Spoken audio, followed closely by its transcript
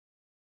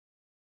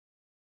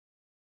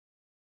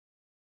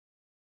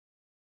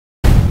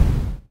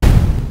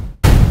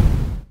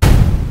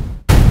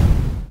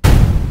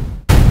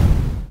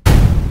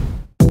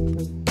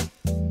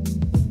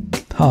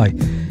Hi,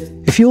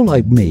 if you're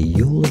like me,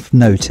 you'll have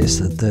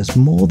noticed that there's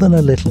more than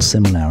a little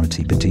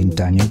similarity between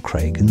Daniel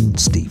Craig and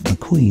Steve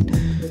McQueen.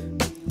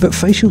 But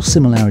facial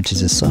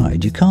similarities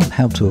aside, you can't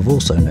help to have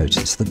also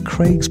noticed that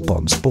Craig's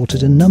Bond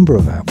sported a number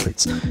of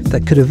outfits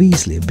that could have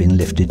easily been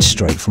lifted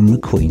straight from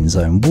McQueen's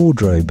own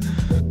wardrobe.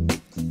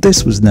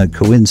 This was no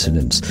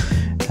coincidence,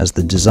 as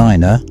the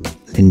designer,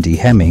 Lindy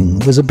Hemming,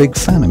 was a big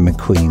fan of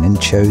McQueen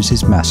and chose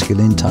his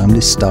masculine,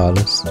 timeless style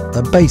as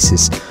a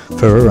basis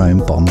for her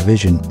own Bond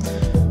vision.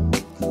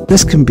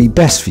 This can be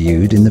best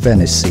viewed in the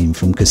Venice scene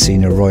from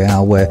Casino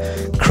Royale,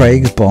 where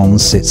Craig's Bond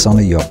sits on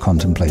a yacht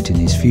contemplating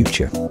his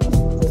future.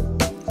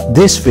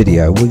 This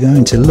video we're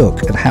going to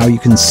look at how you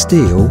can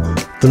steal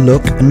the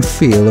look and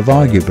feel of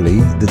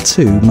arguably the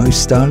two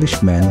most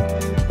stylish men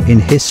in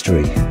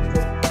history.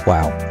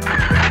 Wow.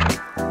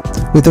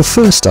 With the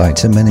first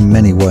item, and in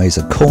many ways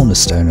a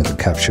cornerstone of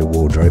the capsule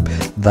wardrobe,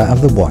 that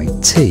of the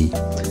white tee.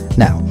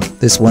 Now,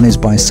 this one is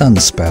by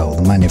Sunspell,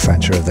 the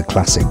manufacturer of the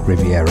classic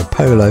Riviera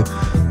Polo.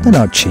 They're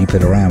not cheap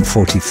at around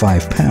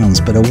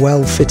 £45, but a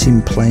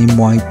well-fitting plain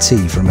white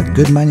tee from a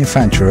good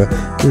manufacturer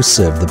will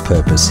serve the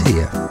purpose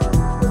here.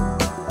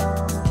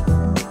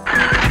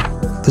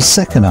 The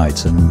second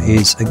item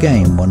is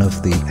again one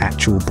of the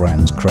actual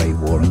brands Craig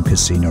wore in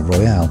Casino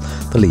Royale,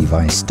 the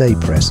Levi's Day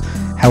Press.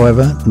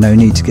 However, no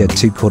need to get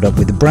too caught up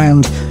with the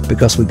brand,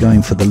 because we're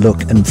going for the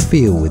look and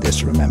feel with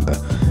this, remember.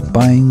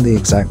 Buying the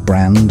exact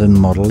brand and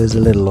model is a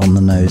little on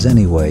the nose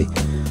anyway.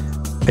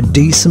 A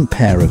decent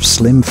pair of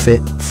slim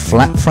fit,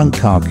 flat front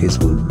khakis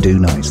will do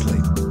nicely.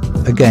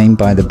 Again,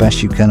 buy the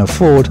best you can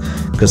afford,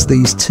 because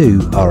these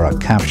two are a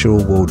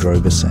capsule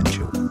wardrobe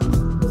essential.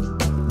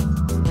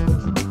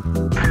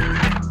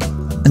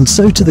 And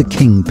so to the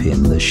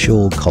Kingpin, the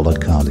shawl collar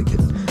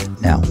cardigan.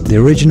 Now, the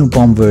original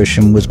Bond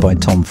version was by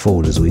Tom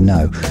Ford, as we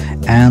know,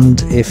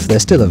 and if they're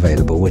still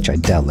available, which I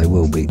doubt they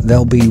will be,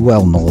 they'll be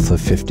well north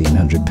of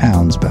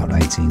 £1,500, about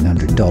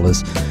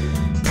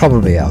 $1,800,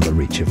 probably out of the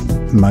reach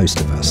of most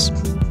of us.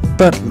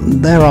 But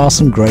there are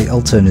some great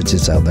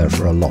alternatives out there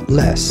for a lot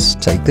less.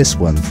 Take this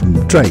one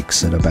from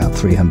Drake's at about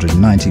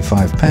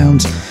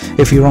 £395.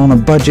 If you're on a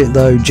budget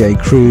though, J.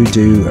 Crew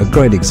do a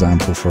great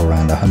example for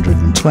around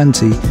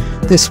 £120.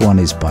 This one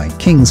is by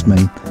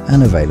Kingsman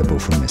and available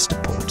from Mr.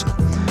 Porter.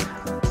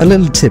 A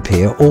little tip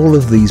here, all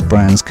of these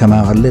brands come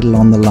out a little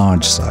on the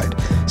large side,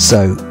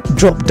 so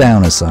drop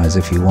down a size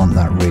if you want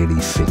that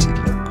really fitted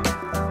look.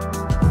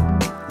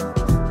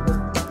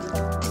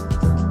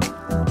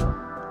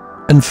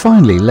 And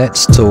finally,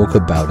 let's talk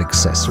about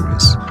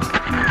accessories.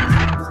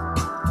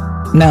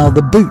 Now,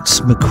 the boots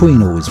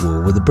McQueen always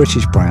wore were the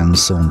British brand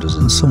Saunders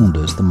 &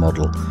 Saunders, the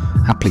model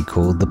aptly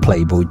called the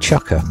Playboy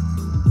Chucker.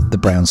 The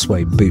brown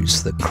suede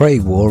boots that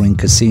Craig wore in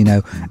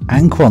Casino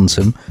and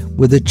Quantum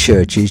were the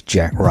Church's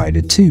Jack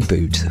Ryder 2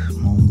 boot,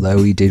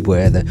 although he did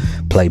wear the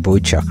Playboy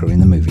Chucker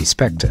in the movie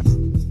Spectre.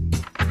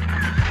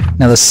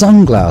 Now, the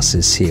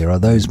sunglasses here are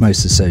those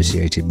most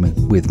associated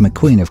with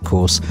McQueen, of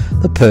course,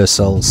 the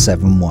Persol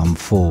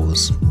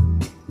 714s.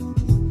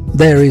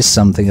 There is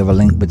something of a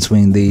link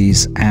between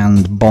these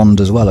and Bond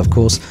as well, of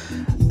course.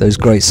 Those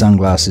great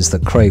sunglasses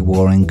that Craig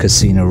wore in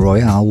Casino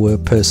Royale were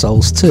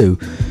Persols too.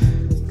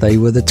 They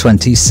were the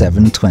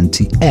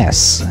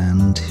 2720S,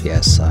 and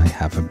yes, I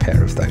have a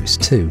pair of those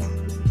too.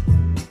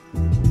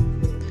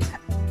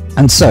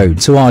 And so,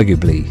 to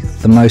arguably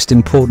the most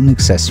important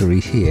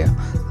accessory here,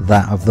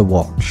 that of the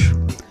watch.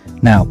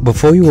 Now,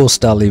 before you all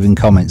start leaving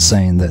comments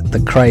saying that the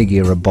Craig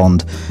era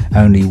Bond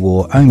only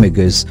wore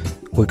Omegas,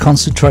 we're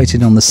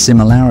concentrating on the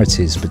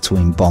similarities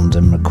between Bond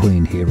and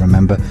McQueen here,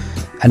 remember?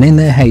 And in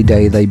their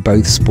heyday, they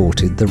both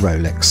sported the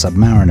Rolex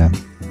Submariner.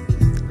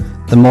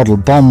 The model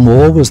Bond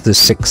wore was the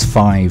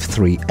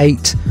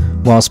 6538,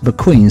 whilst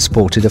McQueen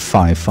sported a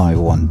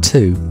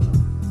 5512.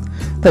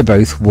 They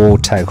both wore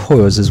Tag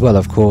Heuers as well,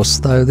 of course,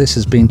 though this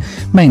has been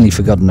mainly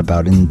forgotten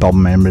about in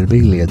Bond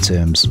memorabilia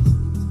terms.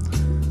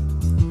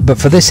 But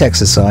for this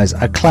exercise,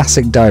 a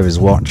classic diver's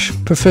watch,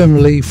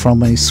 preferably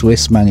from a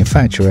Swiss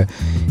manufacturer,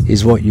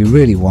 is what you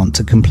really want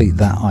to complete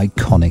that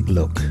iconic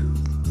look.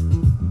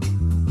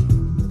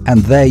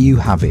 And there you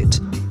have it.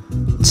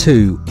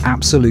 Two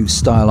absolute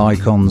style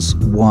icons,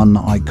 one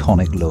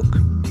iconic look.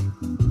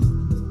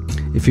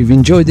 If you've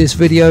enjoyed this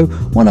video,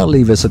 why not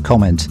leave us a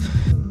comment?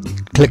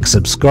 Click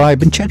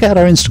subscribe and check out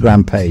our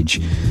Instagram page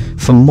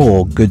for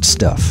more good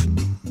stuff.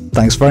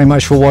 Thanks very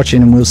much for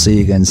watching, and we'll see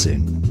you again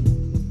soon.